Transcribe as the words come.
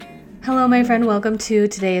Hello, my friend. Welcome to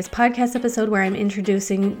today's podcast episode where I'm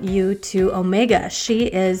introducing you to Omega. She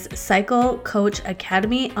is Cycle Coach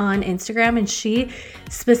Academy on Instagram, and she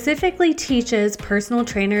specifically teaches personal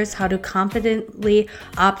trainers how to confidently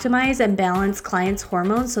optimize and balance clients'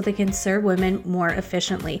 hormones so they can serve women more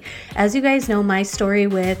efficiently. As you guys know, my story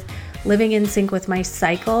with living in sync with my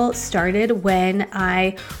cycle started when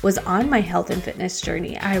I was on my health and fitness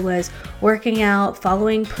journey. I was working out,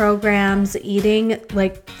 following programs, eating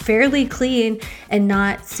like fairly clean and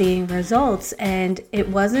not seeing results. And it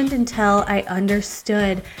wasn't until I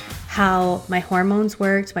understood how my hormones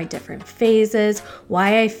worked, my different phases,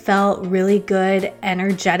 why I felt really good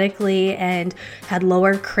energetically and had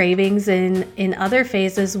lower cravings in other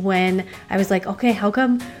phases when I was like, okay, how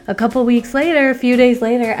come a couple weeks later, a few days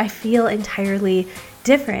later, I feel entirely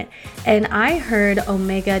different? And I heard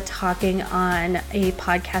Omega talking on a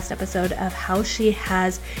podcast episode of how she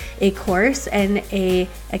has a course and a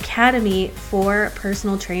academy for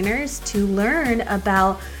personal trainers to learn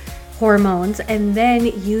about hormones and then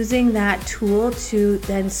using that tool to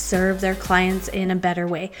then serve their clients in a better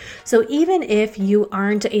way. So even if you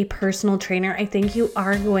aren't a personal trainer, I think you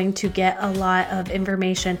are going to get a lot of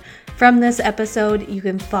information from this episode. You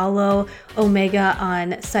can follow Omega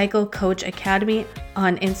on Cycle Coach Academy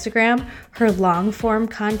on Instagram. Her long form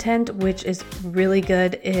content, which is really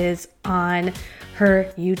good, is on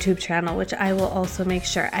her YouTube channel, which I will also make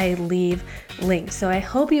sure I leave links. So I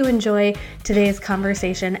hope you enjoy today's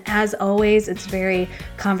conversation. As always, it's very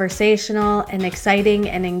conversational and exciting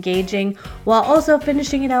and engaging, while also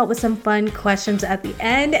finishing it out with some fun questions at the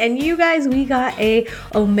end. And you guys, we got a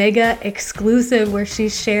Omega exclusive where she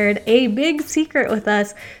shared a big secret with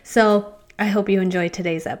us. So I hope you enjoy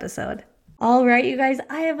today's episode. All right, you guys,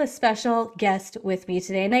 I have a special guest with me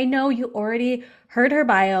today, and I know you already heard her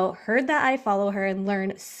bio, heard that I follow her, and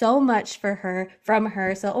learned so much from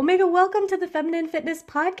her. So, Omega, welcome to the Feminine Fitness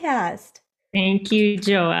Podcast. Thank you,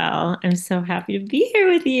 Joelle. I'm so happy to be here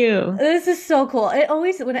with you. This is so cool.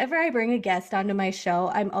 Whenever I bring a guest onto my show,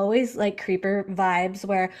 I'm always like creeper vibes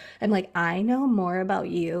where I'm like, I know more about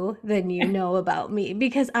you than you know about me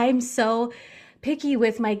because I'm so picky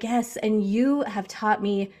with my guests, and you have taught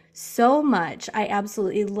me so much. I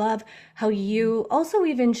absolutely love how you also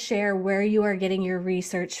even share where you are getting your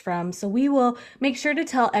research from. So we will make sure to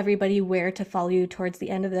tell everybody where to follow you towards the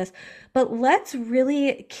end of this. But let's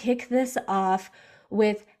really kick this off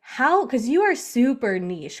with how, because you are super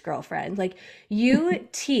niche, girlfriend. Like you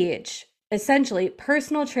teach essentially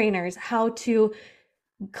personal trainers how to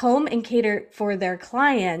comb and cater for their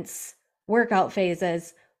clients' workout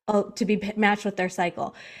phases to be matched with their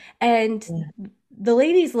cycle. And Yeah. the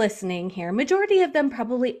ladies listening here, majority of them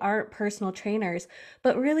probably aren't personal trainers,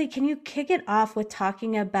 but really, can you kick it off with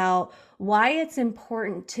talking about why it's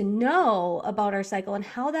important to know about our cycle and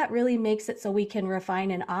how that really makes it so we can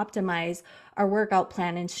refine and optimize our workout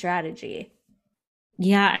plan and strategy?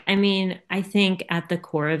 Yeah, I think at the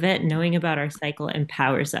core of it, knowing about our cycle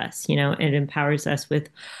empowers us. It empowers us with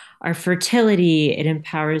our fertility. It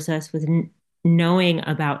empowers us with knowing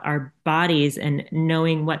about our bodies and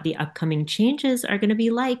knowing what the upcoming changes are going to be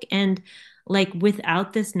like. And like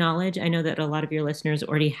without this knowledge, I know that a lot of your listeners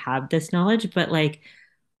already have this knowledge, but like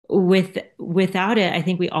without it, I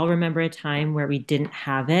think we all remember a time where we didn't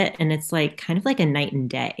have it, and it's like kind of like a night and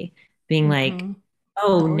day, being like, Mm-hmm.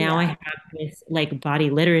 oh, Oh, now I yeah. have this like body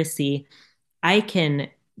literacy. I can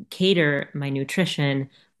cater my nutrition,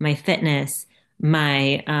 my fitness,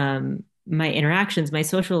 my interactions, my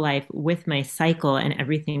social life with my cycle, and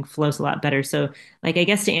everything flows a lot better. So, like, I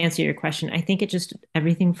guess to answer your question, I think it just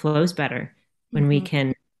everything flows better when we Mm-hmm.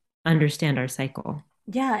 can understand our cycle.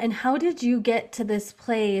 Yeah, and how did you get to this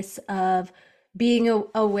place of being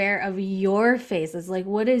aware of your phases? Like,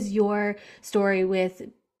 what is your story with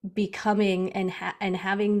becoming and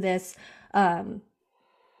having this um,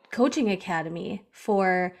 coaching academy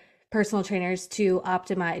for personal trainers to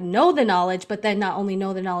optimize, know the knowledge, but then not only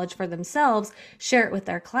know the knowledge for themselves, share it with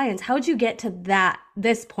their clients. How'd you get to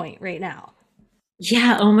this point right now?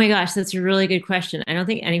 Yeah, oh my gosh, that's a really good question. I don't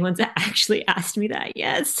think anyone's actually asked me that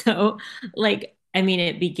yet. So,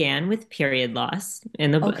 it began with period loss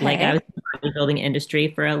like I was Okay. in the bodybuilding industry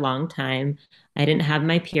for a long time. I didn't have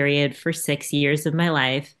my period for 6 years of my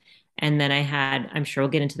life. And then I'm sure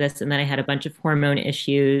we'll get into this, and then I had a bunch of hormone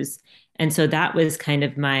issues. And so that was kind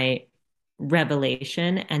of my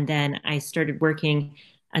revelation. And then I started working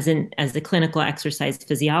as a clinical exercise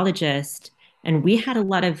physiologist, and we had a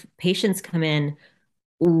lot of patients come in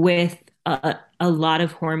with a lot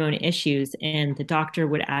of hormone issues, and the doctor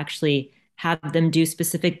would actually have them do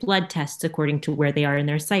specific blood tests according to where they are in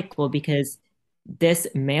their cycle because this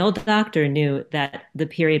male doctor knew that the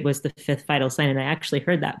period was the fifth vital sign. And I actually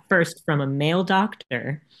heard that first from a male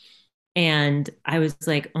doctor. And I was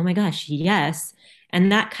like, oh my gosh, yes.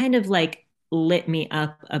 And that kind of like lit me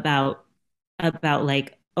up about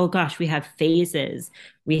like, oh gosh, we have phases,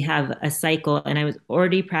 we have a cycle. And I was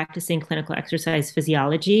already practicing clinical exercise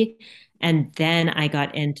physiology. And then I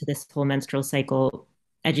got into this whole menstrual cycle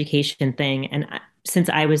education thing. And since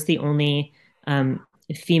I was the only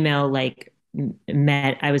female, like,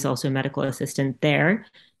 I was also a medical assistant there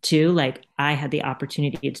too. Like, I had the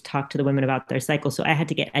opportunity to talk to the women about their cycle. So I had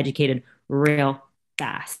to get educated real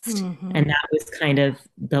fast. Hmm. And that was kind of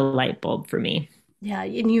the light bulb for me. Yeah,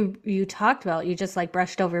 and you talked about, you just like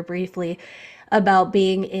brushed over briefly about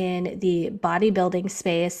being in the bodybuilding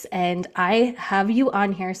space, and I have you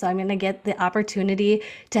on here, so I'm going to get the opportunity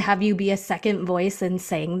to have you be a second voice in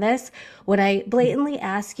saying this. When I blatantly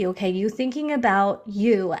ask you, okay, you thinking about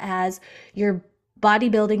you as your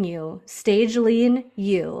bodybuilding you, stage lean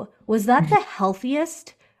you, was that the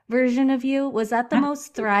healthiest version of you? Was that the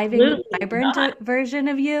most thriving, Absolutely vibrant not. version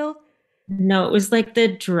of you? No, it was like the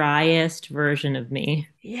driest version of me.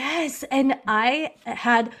 Yes, and I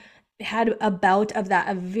had a bout of that,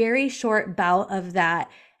 a very short bout of that,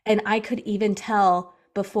 and I could even tell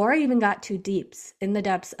before I even got too deep in the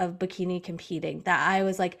depths of bikini competing that I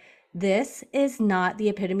was like, this is not the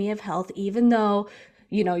epitome of health, even though,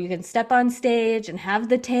 you can step on stage and have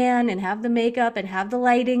the tan and have the makeup and have the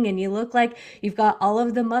lighting and you look like you've got all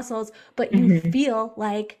of the muscles, but you Mhm. feel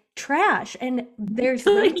like trash. And there's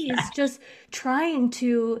ladies Yeah. just trying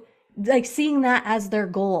to like seeing that as their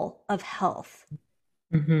goal of health.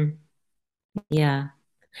 Hmm. Yeah.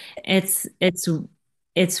 It's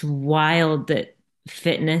it's wild that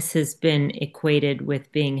fitness has been equated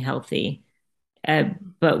with being healthy. Uh,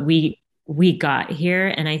 but we got here,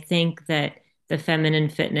 and I think that the feminine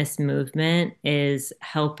fitness movement is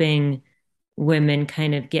helping women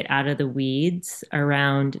kind of get out of the weeds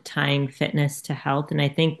around tying fitness to health. And I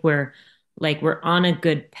think we're on a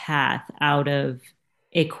good path out of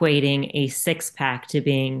equating a six pack to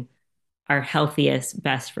being our healthiest,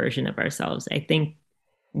 best version of ourselves. I think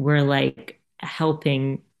we're like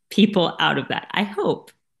helping people out of that. I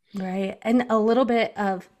hope. Right. And a little bit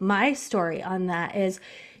of my story on that is,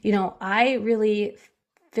 I really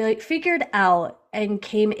figured out and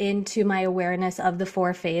came into my awareness of the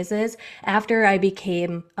four phases after I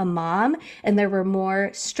became a mom, and there were more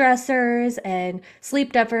stressors and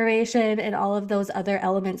sleep deprivation and all of those other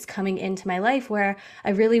elements coming into my life where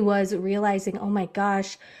I really was realizing, oh my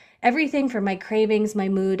gosh, everything from my cravings, my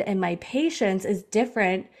mood, and my patience is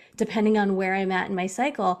different depending on where I'm at in my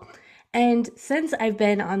cycle. And since I've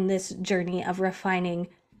been on this journey of refining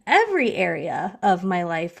every area of my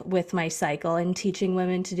life with my cycle and teaching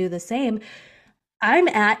women to do the same, I'm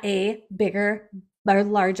at a bigger or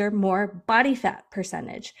larger, more body fat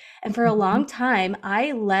percentage. And for a long time,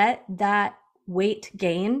 I let that weight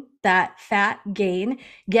gain, that fat gain,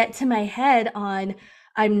 get to my head on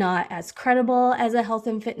I'm not as credible as a health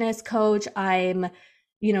and fitness coach. I'm,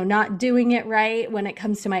 not doing it right when it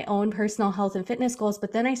comes to my own personal health and fitness goals.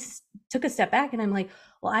 But then I took a step back and I'm like,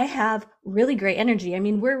 well, I have really great energy. I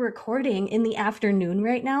mean, we're recording in the afternoon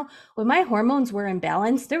right now. When my hormones were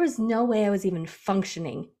imbalanced, there was no way I was even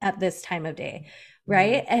functioning at this time of day,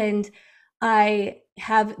 right? And I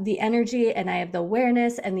have the energy and I have the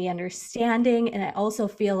awareness and the understanding. And I also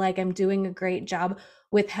feel like I'm doing a great job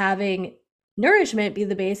with having nourishment be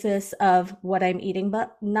the basis of what I'm eating,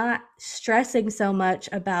 but not stressing so much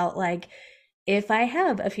about like if I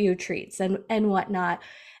have a few treats and whatnot.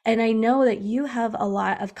 And I know that you have a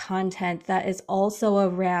lot of content that is also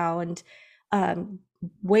around um,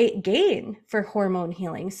 weight gain for hormone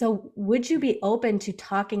healing. So, would you be open to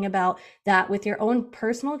talking about that with your own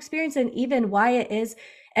personal experience and even why it is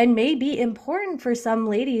and may be important for some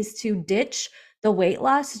ladies to ditch the weight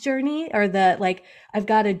loss journey or the like, I've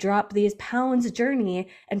got to drop these pounds journey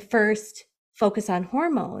and first focus on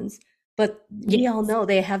hormones? But we all Yes. know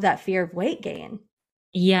they have that fear of weight gain.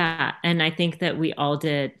 Yeah. And I think that we all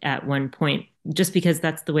did at one point, just because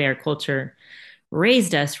that's the way our culture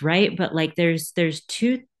raised us, right? But like there's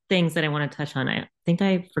two things that I want to touch on. I think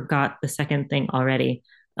I forgot the second thing already.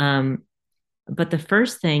 Um, but the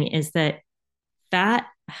first thing is that fat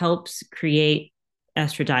helps create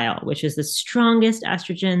estradiol, which is the strongest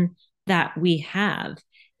estrogen that we have.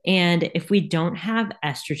 And if we don't have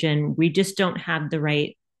estrogen, we just don't have the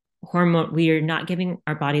right hormone. We are not giving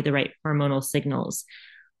our body the right hormonal signals.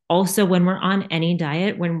 Also, when we're on any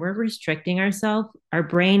diet, when we're restricting ourselves, our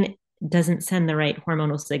brain doesn't send the right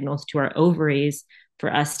hormonal signals to our ovaries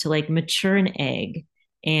for us to like mature an egg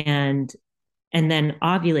and and then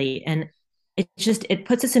ovulate. And it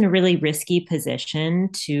puts us in a really risky position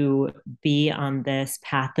to be on this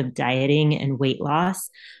path of dieting and weight loss.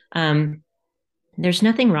 Um, there's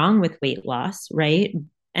nothing wrong with weight loss, right?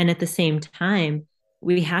 And at the same time,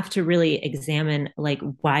 we have to really examine like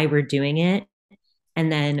why we're doing it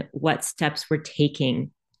and then what steps we're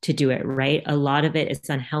taking to do it, right? A lot of it is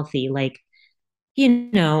unhealthy. Like,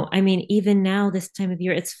 I mean, even now, this time of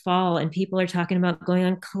year, it's fall and people are talking about going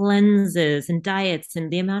on cleanses and diets.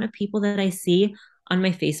 And the amount of people that I see on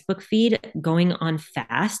my Facebook feed going on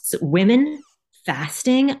fasts, women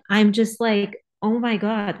fasting, I'm just like, oh my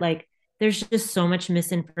God, like there's just so much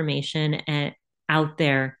misinformation out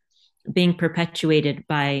there being perpetuated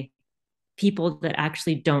by people that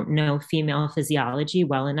actually don't know female physiology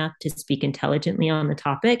well enough to speak intelligently on the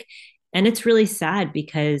topic. And it's really sad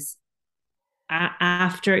because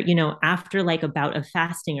after like a bout of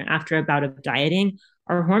fasting or after a bout of dieting,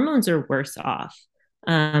 our hormones are worse off.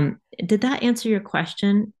 Did that answer your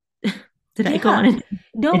question? Did I go Yeah. on? And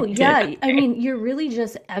No, it did. yeah. I mean, you're really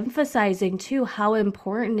just emphasizing too how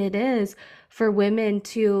important it is for women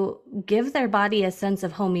to give their body a sense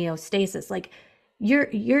of homeostasis. Like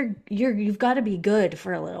you've got to be good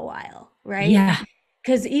for a little while, right? Yeah.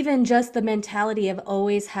 Because even just the mentality of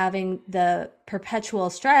always having the perpetual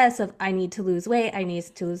stress of I need to lose weight, I need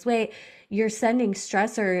to lose weight, you're sending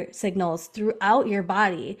stressor signals throughout your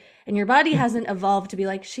body. And your body hasn't evolved to be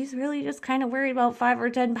like, she's really just kind of worried about 5 or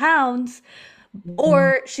 10 pounds, Mhm.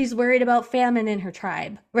 or she's worried about famine in her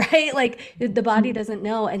tribe, right? Like the body doesn't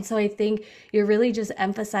know. And so I think you're really just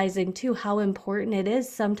emphasizing too how important it is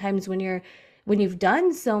sometimes when you've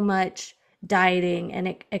done so much dieting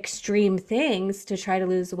and extreme things to try to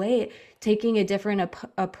lose weight, taking a different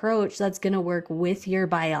approach that's going to work with your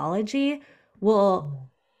biology will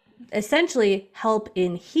essentially help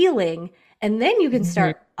in healing, and then you can Mhm.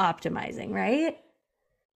 start optimizing, right?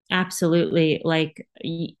 Absolutely. Like,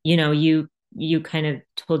 you kind of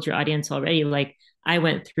told your audience already, like I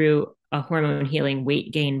went through a hormone healing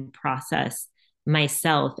weight gain process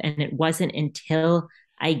myself. And it wasn't until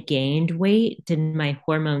I gained weight did my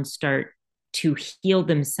hormones start to heal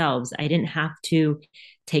themselves. I didn't have to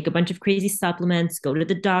take a bunch of crazy supplements, go to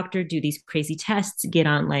the doctor, do these crazy tests, get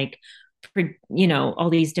on like, all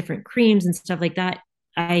these different creams and stuff like that.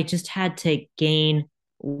 I just had to gain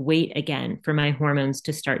weight again for my hormones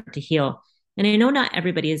to start to heal. And I know not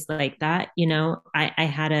everybody is like that. I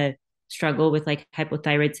had a struggle with like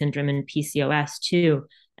hypothyroid syndrome and PCOS too.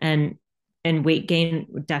 And weight gain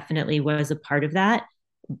definitely was a part of that.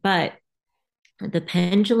 But the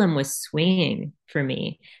pendulum was swinging for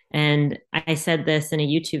me. And I said this in a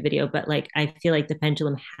YouTube video, but like I feel like the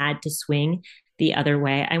pendulum had to swing the other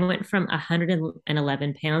way. I went from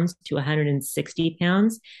 111 pounds to 160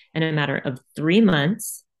 pounds in a matter of 3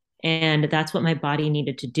 months. And that's what my body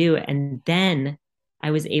needed to do. And then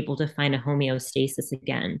I was able to find a homeostasis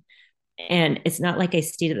again. And it's not like I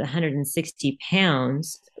stayed at 160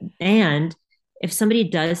 pounds. And if somebody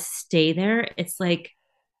does stay there, it's like,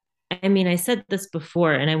 I mean, I said this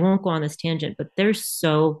before, and I won't go on this tangent, but there's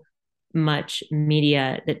so much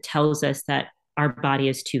media that tells us that our body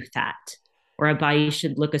is too fat or our body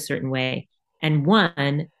should look a certain way. And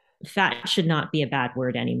one, fat should not be a bad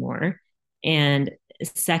word anymore. And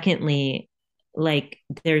secondly, like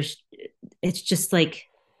it's just like,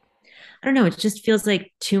 I don't know, it just feels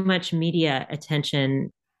like too much media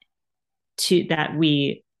attention to that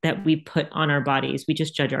we put on our bodies. We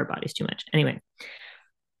just judge our bodies too much. Anyway,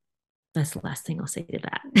 that's the last thing I'll say to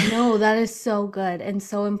that. No, that is so good and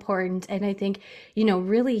so important. And I think,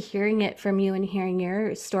 really hearing it from you and hearing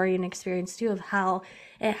your story and experience too of how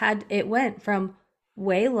it went from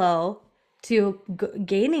way low to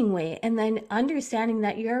gaining weight, and then understanding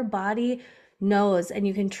that your body knows and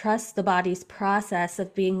you can trust the body's process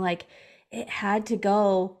of being like, it had to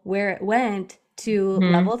go where it went to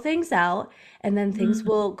Mhm. level things out, and then things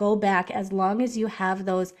will go back as long as you have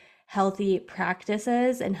those healthy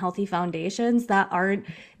practices and healthy foundations that aren't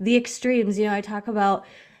the extremes. I talk about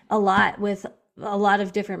a lot with a lot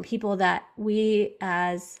of different people that we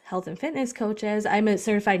as health and fitness coaches, I'm a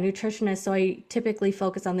certified nutritionist, so I typically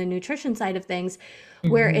focus on the nutrition side of things,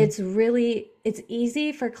 where Mhm. it's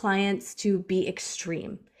easy for clients to be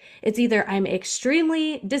extreme. It's either I'm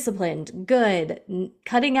extremely disciplined, good,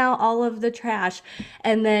 cutting out all of the trash,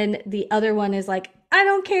 and then the other one is like, I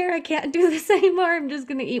don't care, I can't do this anymore. I'm just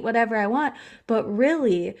going to eat whatever I want. But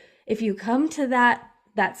really, if you come to that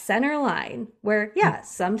center line where, yeah,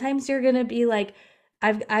 sometimes you're going to be like,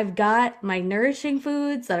 I've got my nourishing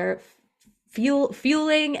foods that are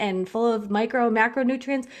fueling and full of micro and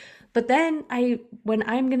macronutrients, but then when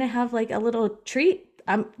I'm going to have like a little treat,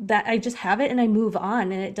 that I just have it and I move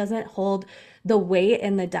on, and it doesn't hold the weight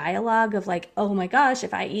and the dialogue of like, oh my gosh,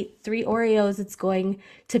 if I eat 3 Oreos, it's going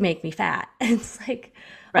to make me fat. It's like,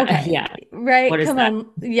 Right. okay, Yeah. right? What is Come that? on.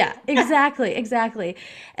 Yeah, exactly, exactly.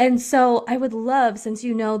 And so I would love, since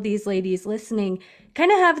you know these ladies listening,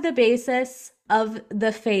 kind of have the basis of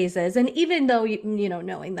the phases. And even though, you know,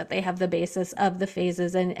 knowing that they have the basis of the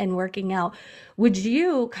phases and working out, would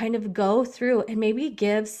you kind of go through and maybe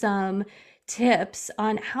give some tips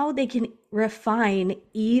on how they can refine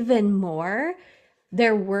even more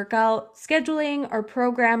their workout scheduling or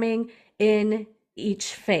programming in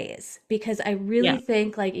each phase? Because I really Yeah.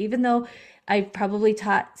 think, like, even though I've probably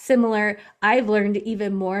taught similar, I've learned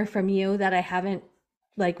even more from you that I haven't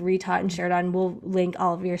like retaught and shared on. We'll link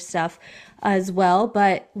all of your stuff as well.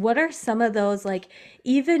 But what are some of those like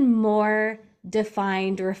even more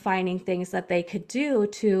defined refining things that they could do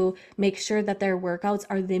to make sure that their workouts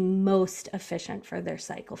are the most efficient for their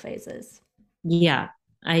cycle phases? Yeah,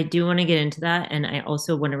 I do want to get into that. And I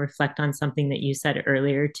also want to reflect on something that you said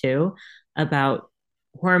earlier too about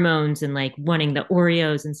hormones and like wanting the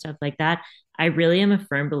Oreos and stuff like that. I really am a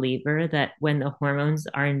firm believer that when the hormones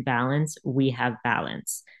are in balance, we have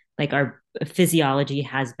balance. Like our physiology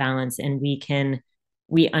has balance and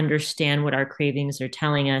we understand what our cravings are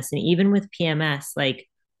telling us. And even with PMS, like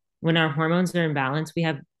when our hormones are in balance, we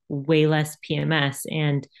have way less PMS.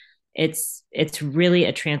 And it's really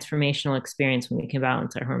a transformational experience when we can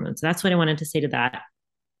balance our hormones. So that's what I wanted to say to that.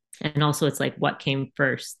 And also it's like what came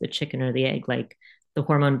first, the chicken or the egg, like the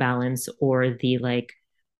hormone balance or the like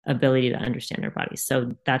ability to understand our bodies.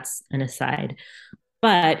 So that's an aside.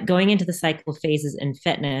 But going into the cycle phases in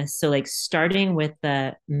fitness, so like starting with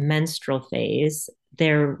the menstrual phase,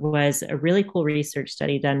 there was a really cool research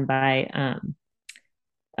study done by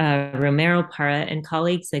Romero Parra and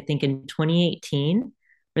colleagues, I think in 2018,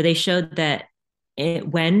 where they showed that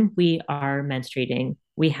when we are menstruating,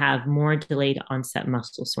 we have more delayed onset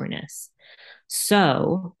muscle soreness.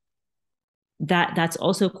 So that's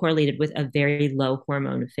also correlated with a very low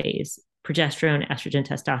hormone phase. Progesterone, estrogen,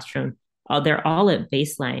 testosterone, they're all at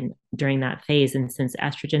baseline during that phase. And since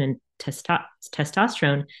estrogen and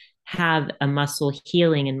testosterone have a muscle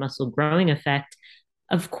healing and muscle growing effect,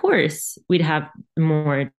 of course, we'd have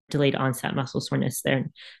more delayed onset muscle soreness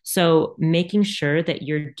there. So, making sure that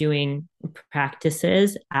you're doing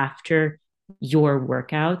practices after your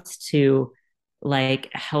workouts to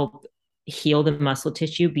like help heal the muscle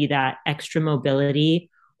tissue, be that extra mobility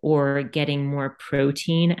or getting more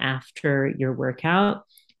protein after your workout.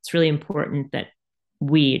 It's really important that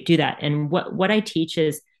we do that. And what I teach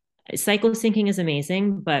is cycle syncing is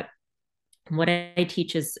amazing, but what I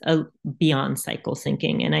teach is beyond cycle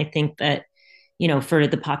syncing. And I think that, you know, for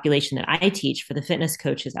the population that I teach, for the fitness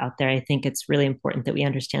coaches out there, I think it's really important that we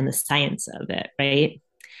understand the science of it, right?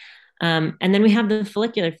 And then we have the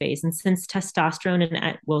follicular phase. And since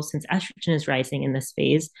testosterone since estrogen is rising in this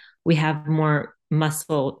phase, we have more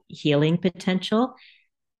muscle healing potential.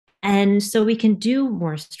 And so we can do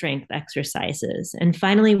more strength exercises. And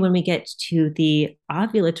finally, when we get to the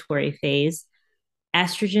ovulatory phase,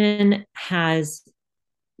 estrogen has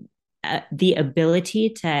the ability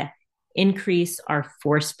to increase our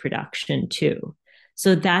force production too.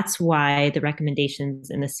 So that's why the recommendations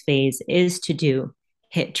in this phase is to do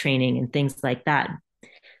HIIT training and things like that.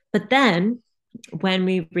 But then when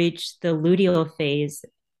we reach the luteal phase,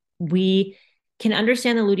 we can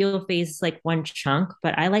understand the luteal phase is like one chunk,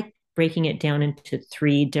 but I like breaking it down into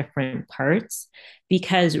three different parts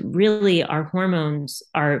because really our hormones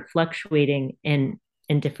are fluctuating in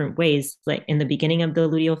different ways. Like in the beginning of the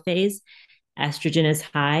luteal phase, estrogen is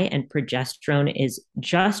high and progesterone is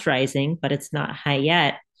just rising, but it's not high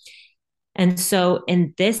yet. And so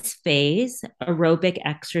in this phase, aerobic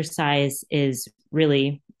exercise is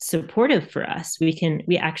really supportive for us.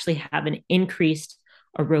 We actually have an increased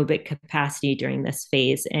aerobic capacity during this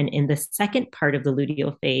phase. And in the second part of the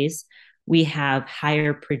luteal phase, we have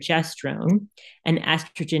higher progesterone and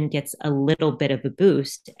estrogen gets a little bit of a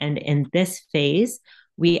boost. And in this phase,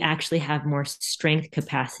 we actually have more strength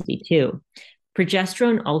capacity too.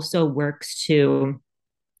 Progesterone also works to,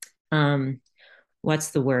 what's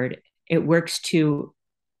the word? It works to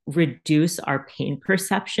reduce our pain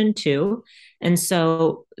perception too. And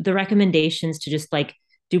so the recommendations to just like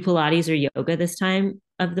do Pilates or yoga this time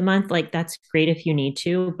of the month, like that's great if you need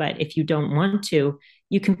to, but if you don't want to,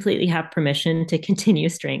 you completely have permission to continue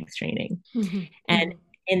strength training. Mm-hmm. And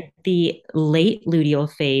Mm-hmm. in the late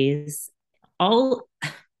luteal phase, all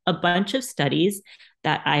a bunch of studies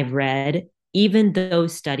that I've read, even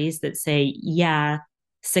those studies that say, yeah,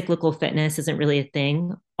 cyclical fitness isn't really a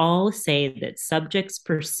thing, all say that subjects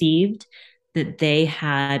perceived that they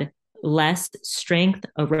had less strength,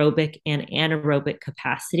 aerobic, and anaerobic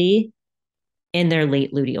capacity in their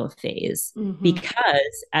late luteal phase Mm-hmm.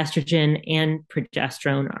 because estrogen and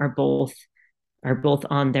progesterone are both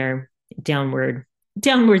on their downward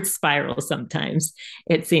spiral sometimes,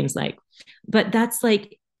 it seems like. But that's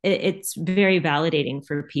like it's very validating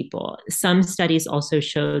for people. Some studies also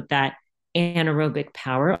showed that anaerobic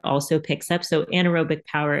power also picks up. So anaerobic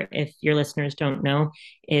power, if your listeners don't know,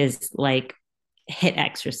 is like hit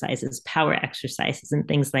exercises, power exercises, and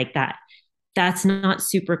things like that. That's not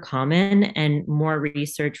super common, and more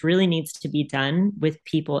research really needs to be done with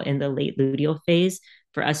people in the late luteal phase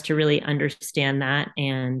for us to really understand that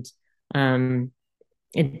um,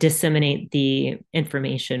 and disseminate the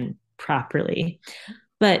information properly.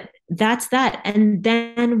 But that's that. And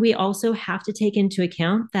then we also have to take into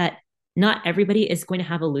account that not everybody is going to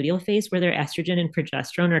have a luteal phase where their estrogen and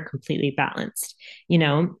progesterone are completely balanced.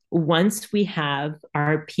 Once we have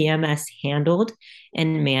our PMS handled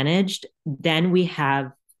and managed, then we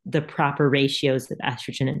have the proper ratios of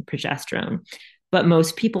estrogen and progesterone. But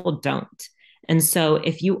most people don't. And so,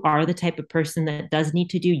 if you are the type of person that does need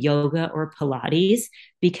to do yoga or Pilates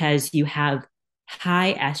because you have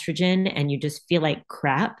high estrogen and you just feel like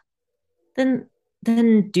crap, then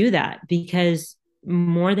do that, because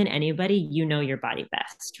more than anybody, you know your body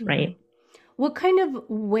best, Mm-hmm. right? What kind of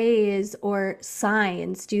ways or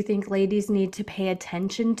signs do you think ladies need to pay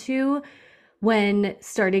attention to when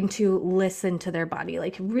starting to listen to their body?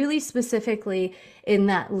 Like, really specifically in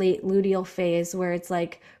that late luteal phase where it's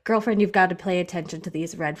like, girlfriend, you've got to pay attention to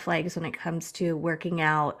these red flags when it comes to working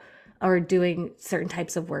out or doing certain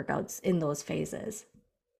types of workouts in those phases.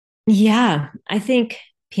 Yeah, I think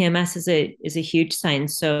PMS is a huge sign.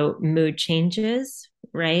 So mood changes,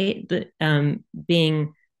 right?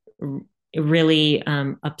 Being really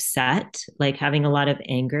upset, like having a lot of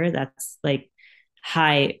anger, that's like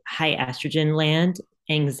high estrogen land.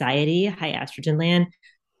 Anxiety, high estrogen land.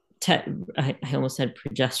 Te- I almost said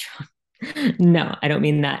progesterone. No, I don't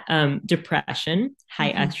mean that. Depression,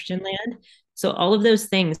 high Mm-hmm. estrogen land. So all of those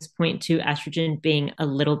things point to estrogen being a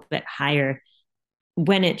little bit higher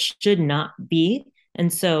when it should not be.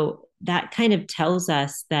 And so that kind of tells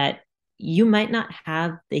us that you might not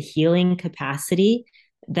have the healing capacity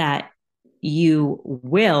that you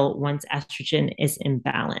will once estrogen is in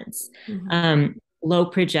balance. Mm-hmm.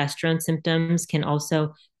 Low progesterone symptoms can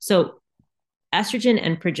also, so estrogen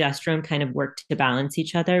and progesterone kind of work to balance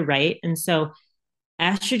each other, right? And so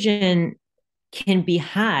estrogen can be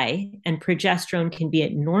high and progesterone can be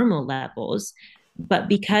at normal levels. But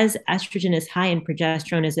because estrogen is high and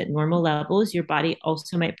progesterone is at normal levels, your body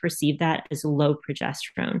also might perceive that as low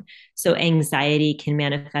progesterone. So anxiety can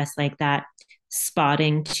manifest like that.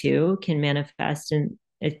 Spotting too can manifest, and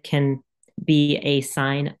it can be a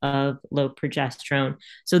sign of low progesterone.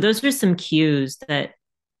 So those are some cues that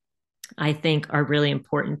I think are really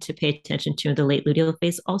important to pay attention to in the late luteal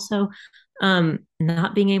phase. Also,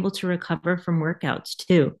 not being able to recover from workouts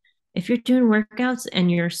too. If you're doing workouts and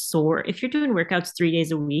you're sore, if you're doing workouts 3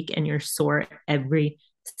 days a week and you're sore every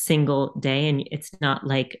single day and it's not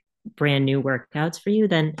like brand new workouts for you,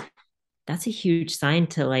 then that's a huge sign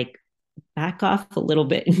to like back off a little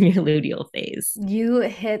bit in your luteal phase. You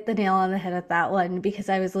hit the nail on the head with that one because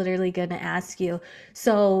I was literally going to ask you.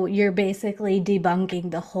 So you're basically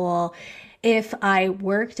debunking the whole if I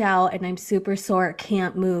worked out and I'm super sore,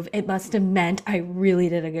 can't move, it must have meant I really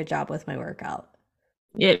did a good job with my workout.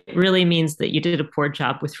 It really means that you did a poor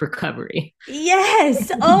job with recovery.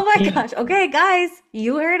 Yes. Oh my gosh. Okay, guys,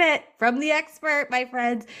 you heard it from the expert, my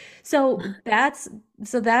friends. So that's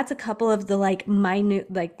a couple of the like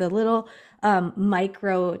minute, like the little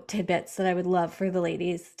micro tidbits that I would love for the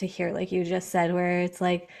ladies to hear, like you just said, where it's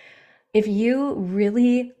like if you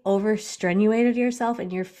really overstrenuated yourself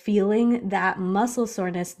and you're feeling that muscle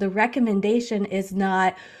soreness, the recommendation is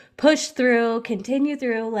not push through, continue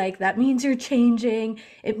through. Like that means you're changing.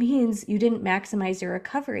 It means you didn't maximize your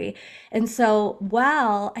recovery. And so,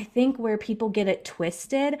 while I think where people get it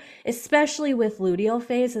twisted, especially with luteal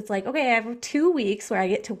phase, it's like, okay, I have 2 weeks where I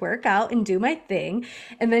get to work out and do my thing,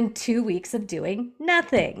 and then 2 weeks of doing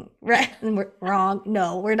nothing, right? And we're wrong.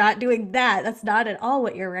 No, we're not doing that. That's not at all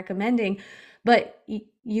what you're recommending. But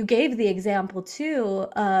you gave the example too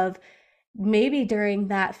of maybe during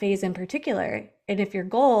that phase in particular. And if your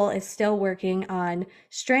goal is still working on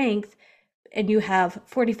strength and you have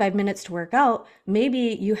 45 minutes to work out,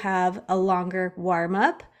 maybe you have a longer warm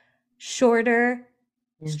up, shorter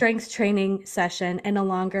strength training session, and a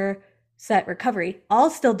longer set recovery, all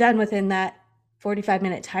still done within that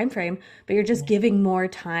 45-minute time frame, but you're just giving more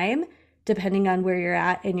time depending on where you're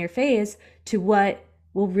at in your phase to what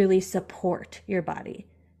will really support your body.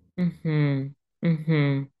 Mm-hmm.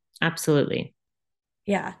 Mm-hmm. Absolutely.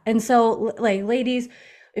 Yeah. And so, like, ladies,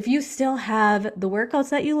 if you still have the workouts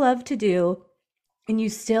that you love to do, and you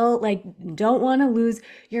still like don't want to lose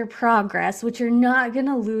your progress, which you're not going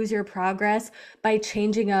to lose your progress by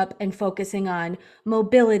changing up and focusing on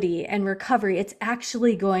mobility and recovery. It's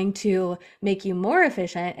actually going to make you more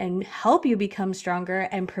efficient and help you become stronger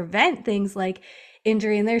and prevent things like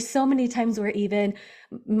injury. And there's so many times where even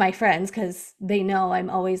my friends, because they know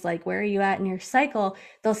I'm always like, where are you at in your cycle?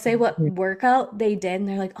 They'll say what workout they did, and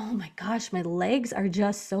they're like, oh my gosh, my legs are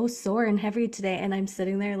just so sore and heavy today. And I'm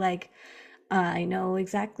sitting there like, I know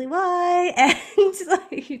exactly why. And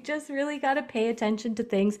like, you just really got to pay attention to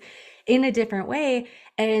things in a different way.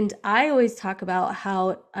 And I always talk about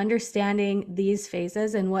how understanding these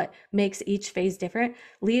phases and what makes each phase different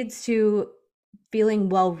leads to feeling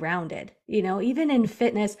well rounded. You know, even in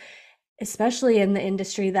fitness, especially in the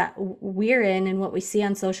industry that we're in and what we see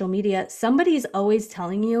on social media, somebody's always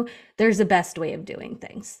telling you there's a best way of doing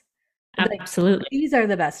things. Like, Absolutely. these are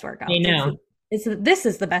the best They workouts. know. It's this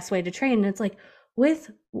is the best way to train. And it's like with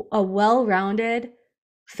a well-rounded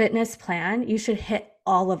fitness plan, you should hit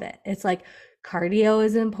all of it. It's like cardio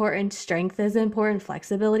is important, strength is important,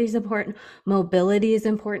 flexibility is important, mobility is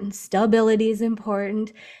important, stability is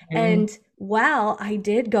important. Mhm. And while I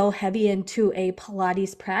did go heavy into a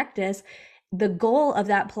Pilates practice, the goal of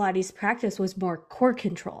that Pilates practice was more core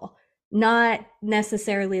control, not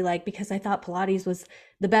necessarily like because I thought Pilates was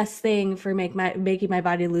the best thing for making my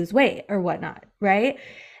body lose weight or whatnot, right?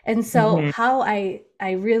 And so Mhm. how I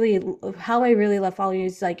really love following you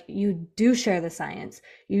is like you do share the science,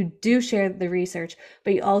 you do share the research,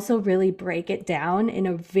 but you also really break it down in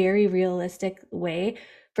a very realistic way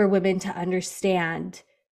for women to understand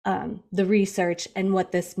the research and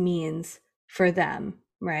what this means for them,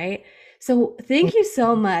 right? So thank you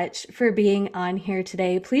so much for being on here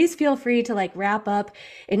today. Please feel free to like wrap up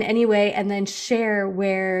in any way and then share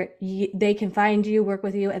where they can find you, work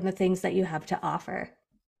with you, and the things that you have to offer.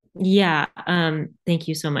 Yeah. Thank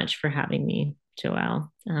you so much for having me,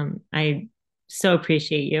 Joelle. I so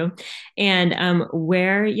appreciate you. And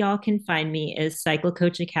where y'all can find me is Cycle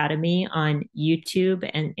Coach Academy on YouTube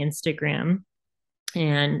and Instagram,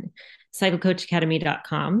 and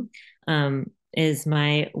cyclecoachacademy.com is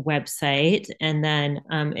my website. And then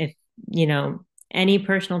if you know any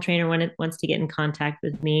personal trainer wants to get in contact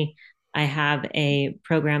with me, I have a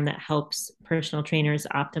program that helps personal trainers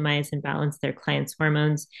optimize and balance their clients'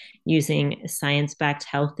 hormones using science-backed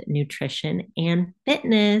health, nutrition, and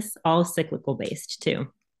fitness, all cyclical based too.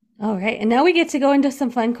 All right. And now we get to go into some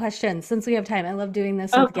fun questions since we have time. I love doing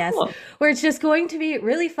this Oh, with guests cool. where it's just going to be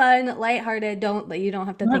really fun, lighthearted. You don't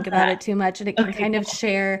have to Love think about that. it too much and it can Okay, kind of cool.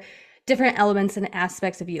 share different elements and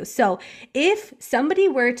aspects of you. So, if somebody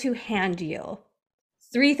were to hand you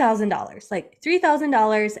 $3,000, like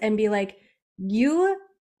 $3,000 and be like, "You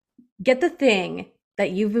get the thing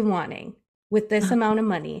that you've been wanting with this amount of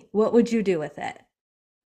money," what would you do with it?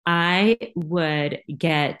 I would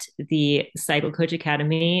get the Cycle Coach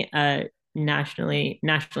Academy nationally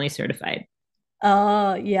certified.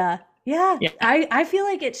 Oh, yeah. Yeah. Yeah. I feel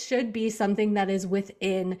like it should be something that is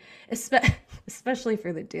within, especially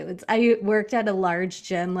for the dudes. I worked at a large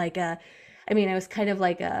gym, I mean, it was kind of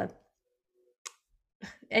like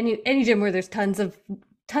any gym where there's tons of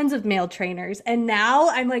male trainers. And now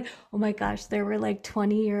I'm like, oh my gosh, there were like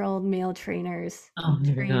 20-year-old male trainers Oh my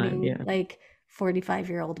God. training Yeah. like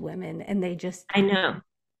 45-year-old women, and they just I know.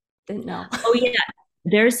 didn't know. Oh yeah.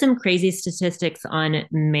 There's some crazy statistics on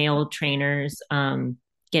male trainers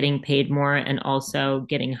getting paid more and also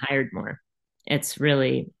getting hired more. It's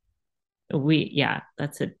really yeah,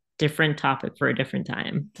 that's a different topic for a different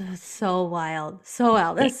time. That's so wild. So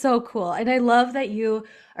wild. That's so cool. And I love that you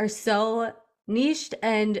are so niched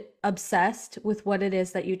and obsessed with what it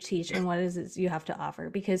is that you teach and what it is you have to offer,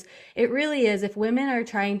 because it really is. If women are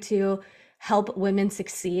trying to help women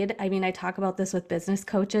succeed, I mean, I talk about this with business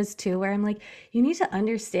coaches too, where I'm like, you need to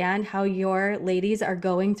understand how your ladies are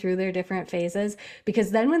going through their different phases, because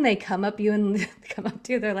then when they come up you and come up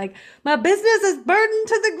to you, they're like, my business is burdened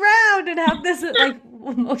to the ground, and have this like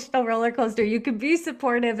emotional roller coaster. You could be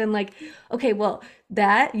supportive and like, okay, well,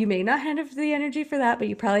 that you may not have the energy for that, but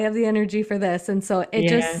you probably have the energy for this. And so it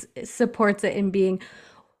Yeah. just supports it in being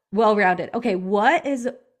well rounded. Okay, what is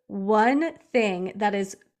one thing that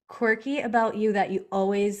is quirky about you that you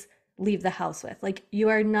always leave the house with? Like, you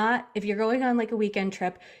are not, if you're going on like a weekend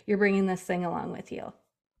trip, you're bringing this thing along with you.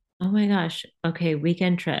 Oh my gosh. Okay,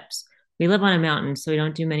 weekend trips. We live on a mountain, so we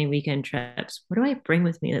don't do many weekend trips. What do I bring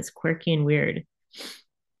with me that's quirky and weird?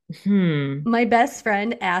 Hmm. My best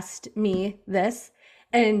friend asked me this,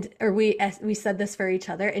 and or we said this for each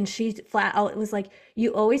other, and she flat out was like,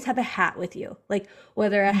 you always have a hat with you, like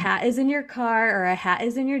whether a hat is in your car or a hat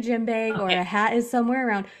is in your gym bag or Okay. a hat is somewhere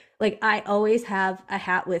around, like I always have a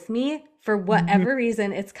hat with me for Mhm. whatever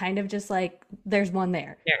reason. It's kind of just like there's one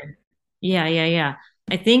there. There. Yeah, yeah, yeah.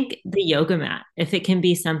 I think the yoga mat, if it can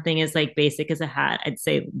be something as like basic as a hat, I'd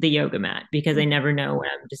say the yoga mat because I Mhm. never know when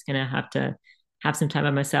I'm just gonna have to have some time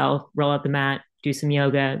by myself, roll out the mat, do some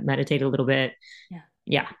yoga, meditate a little bit. Yeah.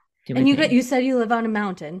 Yeah, do my And thing. you said you live on a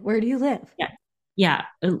mountain. Where do you live? Yeah. Yeah,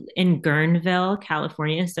 in Guerneville,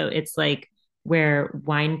 California. So it's like where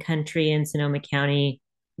wine country in Sonoma County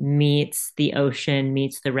meets the ocean,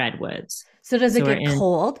 meets the redwoods. So does it So we're get in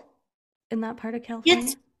cold in that part of it's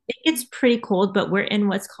California? it gets pretty cold, but we're in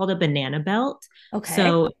what's called a banana belt. Okay.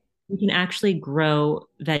 So you can actually grow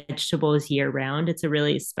vegetables year round. It's a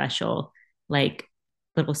really special, like,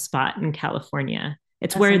 little spot in California.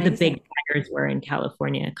 It's That's where the big amazing. fires were in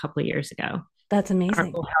California a couple of years ago. That's Our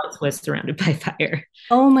amazing. whole house was surrounded by fire.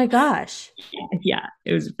 Oh my gosh. Yeah,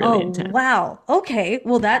 it was Oh, really intense. wow. Okay.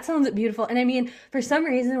 Well, that sounds beautiful. And I mean, for some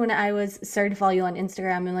reason, when I was started to follow you on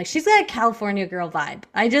Instagram, and like, she's got a California girl vibe.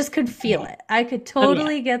 I just could feel it. I could Oh yeah,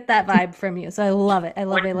 totally get that vibe from you. So I love it. I born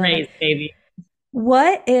love it. I and love it. raised, baby.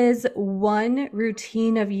 What is one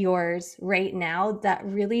routine of yours right now that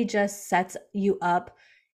really just sets you up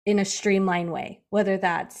in a streamlined way? Whether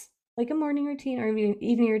that's like a morning routine or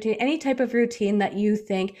evening routine, any type of routine that you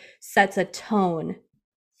think sets a tone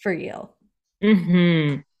for you.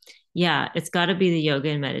 Hmm. Yeah, it's got to be the yoga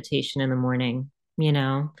and meditation in the morning, you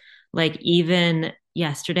know? Like even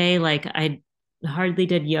yesterday, like I hardly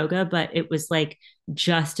did yoga, but it was like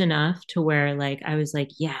just enough to where like I was like,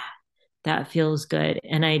 yeah, that feels good.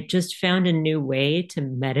 And I just found a new way to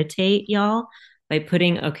meditate, y'all, by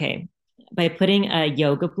putting a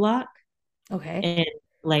yoga block Okay. in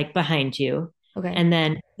like behind you Okay. and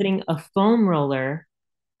then putting a foam roller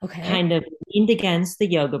Okay. kind of leaned against the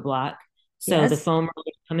yoga block. So the Yes. foam roller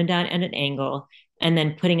is coming down at an angle, and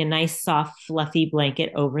then putting a nice, soft, fluffy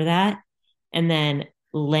blanket over that, and then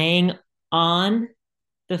laying on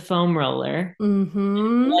the foam roller,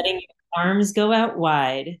 Mm-hmm. letting your arms go out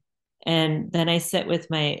wide. And then I sit with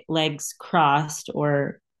my legs crossed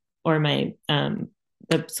or my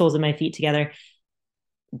the soles of my feet together.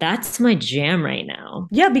 That's my jam right now.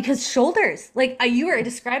 Yeah, because shoulders, like you were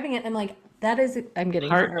describing it, and I'm like, that is, I'm getting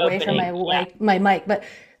Heart far away from opening. my Yeah. like my mic, but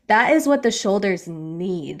that is what the shoulders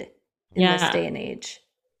need in this Yeah. day and age.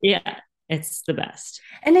 Yeah. It's the best.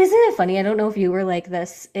 And isn't it funny? I don't know if you were like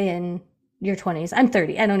this in your 20s. I'm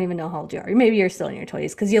 30. I don't even know how old you are. Maybe you're still in your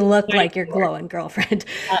 20s because you look like you're 34. glowing, girlfriend.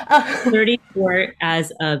 Uh, Uh, 34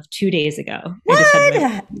 as of 2 days ago. I just had my,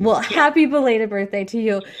 what? Well, yeah. happy belated birthday to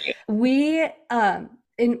you. We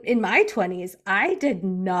in my 20s, I did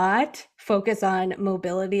not focus on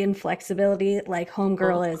mobility and flexibility like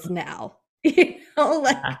homegirl is now. You know,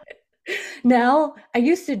 like now I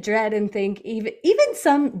used to dread and think even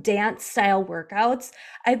some dance style workouts,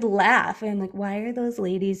 I'd laugh and like, why are those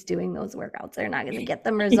ladies doing those workouts? They're not going to get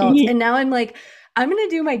them results. And now I'm like, I'm going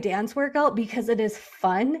to do my dance workout because it is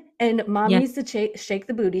fun and mom Yeah. needs to shake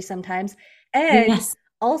the booty sometimes. And Yes.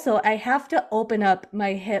 also I have to open up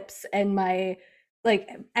my hips and my like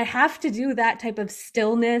I have to do that type of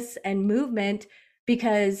stillness and movement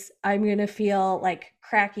because I'm going to feel like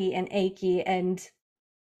cracky and achy and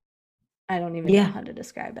I don't even know Yeah. how to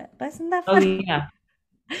describe it, but isn't that Oh, fun? yeah.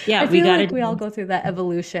 I Yeah. We feel got to like we all do. go through that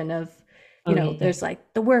evolution of, Oh, yeah. there's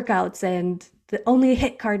like the workouts and the only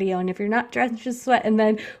hit cardio, and if you're not drenched in sweat, and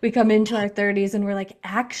then we come into our 30s and we're like,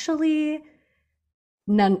 actually,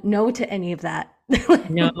 none, no to any of that.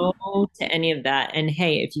 No to any of that. And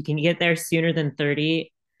hey, if you can get there sooner than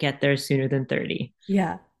 30, get there sooner than 30.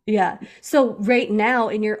 Yeah. Yeah. So right now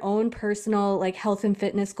in your own personal like health and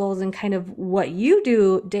fitness goals and kind of what you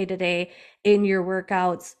do day to day in your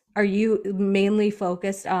workouts, are you mainly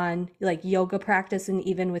focused on like yoga practice and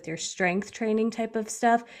even with your strength training type of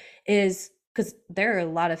stuff? Is because there are a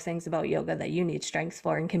lot of things about yoga that you need strength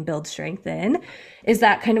for and can build strength in. Is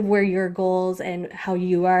that kind of where your goals and how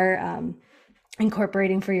you are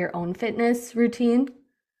incorporating for your own fitness routine?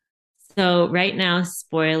 So right now,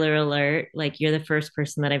 spoiler alert, like you're the first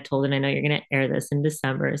person that I've told, and I know you're gonna air this in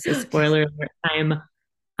December. So Yes. spoiler alert,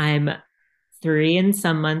 I'm 3 and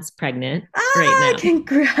some months pregnant right Ah, now.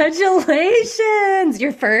 congratulations.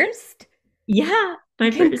 Your first? Yeah,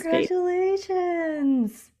 my first baby.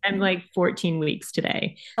 Congratulations. I'm like 14 weeks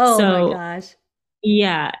today. Oh my So gosh.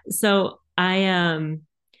 yeah, so I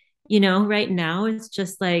right now it's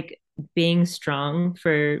just like being strong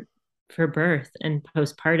for birth and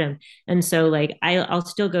postpartum. And so like I'll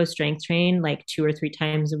still go strength train like 2 or 3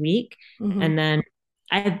 times a week. Hmm. And then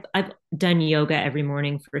I've done yoga every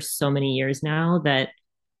morning for so many years now that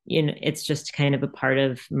it's just kind of a part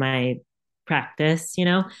of my practice.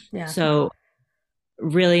 Yeah. So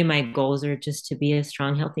really my goals are just to be a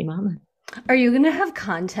strong, healthy mama. Are you going to have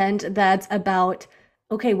content that's about,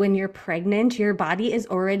 okay, when you're pregnant, your body is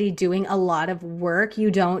already doing a lot of work.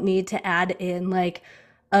 You don't need to add in like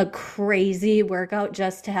a crazy workout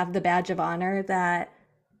just to have the badge of honor that,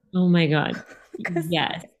 Oh my God. because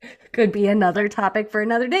Yes. could be another topic for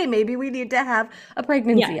another day. Maybe we need to have a Yeah.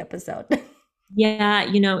 pregnancy episode. Yeah,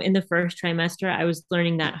 in the first trimester, I was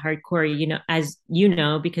learning that hardcore, as you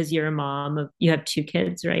know, because you're a mom you have two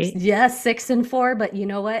kids, right? Yes, 6 and 4, but you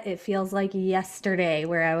know what? It feels like yesterday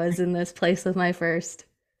where I was in this place with my first.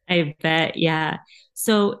 I bet, yeah.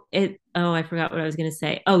 Oh, I forgot what I was going to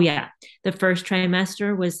say. Oh, yeah. The first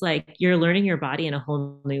trimester was like you're learning your body in a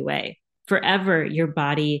whole new way. Forever, your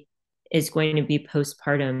body is going to be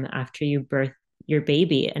postpartum after you birth your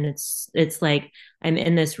baby. And it's like I'm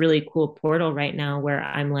in this really cool portal right now where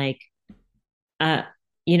I'm like, uh,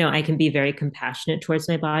 I can be very compassionate towards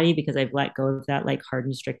my body because I've let go of that like hard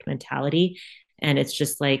and strict mentality. And it's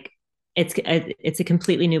just like it's a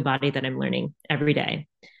completely new body that I'm learning every day.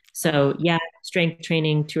 Oh. So yeah, strength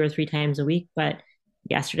training 2 or 3 times a week. But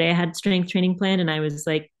yesterday I had strength training planned and I was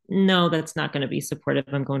like, no, that's not going to be supportive.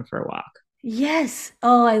 I'm going for a walk. Yes.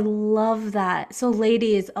 Oh, I love that. So,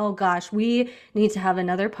 ladies, oh gosh, we need to have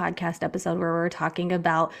another podcast episode where we're talking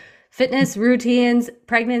about fitness routines,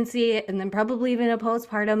 pregnancy, and then probably even a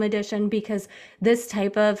postpartum edition because this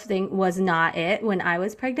type of thing was not it when I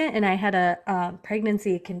was pregnant and I had a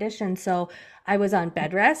pregnancy condition. So, I was on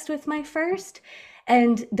bed rest with my first.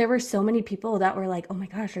 And there were so many people that were like, oh my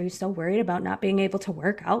gosh, are you so worried about not being able to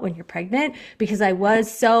work out when you're pregnant? Because I was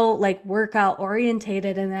so like workout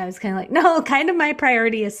orientated. And I was kind of like, no, kind of my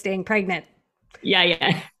priority is staying pregnant. Yeah,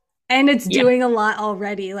 yeah, And it's yeah. doing a lot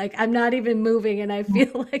already. Like I'm not even moving and I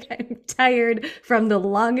feel like I'm tired from the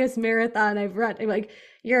longest marathon I've run. I'm like,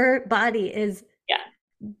 your body is Yeah,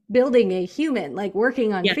 building a human, like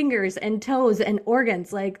working on yeah. fingers and toes and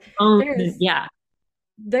organs. Like Oh, there's yeah.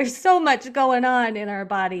 there's so much going on in our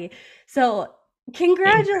body. So, Thank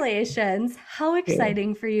congratulations. How you.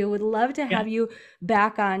 exciting for you. Would love to Yeah. have you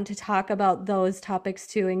back on to talk about those topics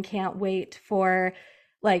too and can't wait for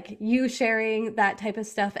like you sharing that type of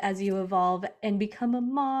stuff as you evolve and become a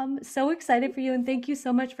mom. So excited for you and thank you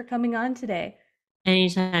so much for coming on today.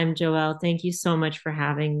 Anytime, Joelle. Thank you so much for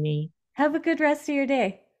having me. Have a good rest of your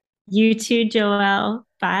day. You too, Joelle.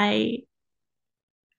 Bye.